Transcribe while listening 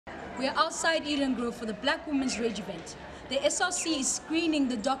We are outside Eden Grove for the Black Women's Rage event. The SRC is screening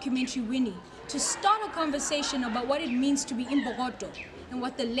the documentary Winnie to start a conversation about what it means to be Imbokodo and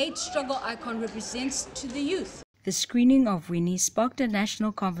what the late struggle icon represents to the youth. The screening of Winnie sparked a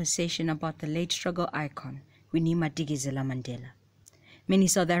national conversation about the late struggle icon, Winnie Mandela. Many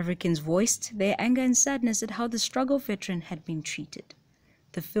South Africans voiced their anger and sadness at how the struggle veteran had been treated.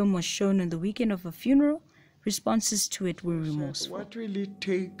 The film was shown on the weekend of a funeral. Responses to it were remorseful. What will it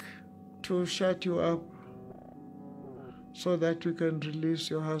take to shut you up so that we can release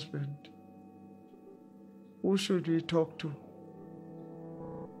your husband? Who should we talk to?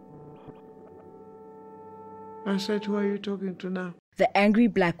 I said, who are you talking to now? The angry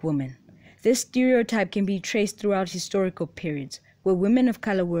black woman. This stereotype can be traced throughout historical periods where women of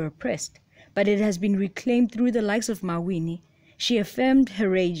color were oppressed, but it has been reclaimed through the likes of Winnie. She affirmed her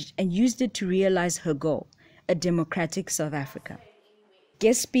rage and used it to realize her goal, a democratic South Africa.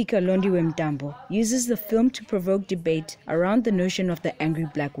 Guest speaker Londiwe Mntambo uses the film to provoke debate around the notion of the angry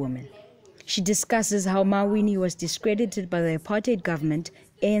black woman. She discusses how Winnie was discredited by the apartheid government,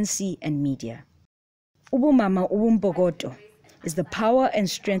 ANC and media. Ubumama Ubumbokodo is the power and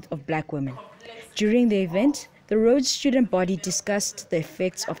strength of black women. During the event, the Rhodes student body discussed the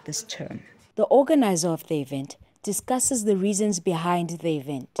effects of this term. The organizer of the event discusses the reasons behind the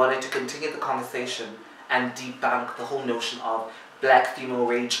event. I wanted to continue the conversation and debunk the whole notion of black female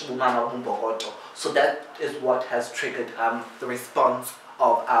rage, umama umbokodo. So that is what has triggered the response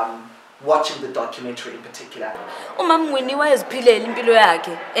of watching the documentary in particular. Umam Winnie was Phumelele impilo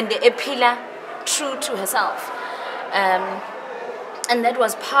yakhe and ephila true to herself. And that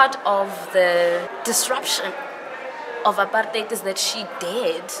was part of the disruption of apartheid is that she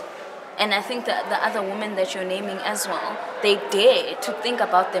dared. And I think that the other women that you're naming as well, they dare to think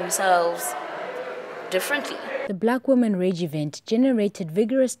about themselves differently. The Black Women Rage event generated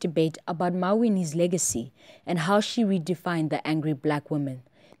vigorous debate about Winnie's legacy and how she redefined the angry black woman.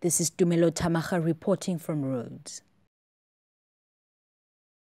 This is Tumelo Thamaga reporting from Rhodes.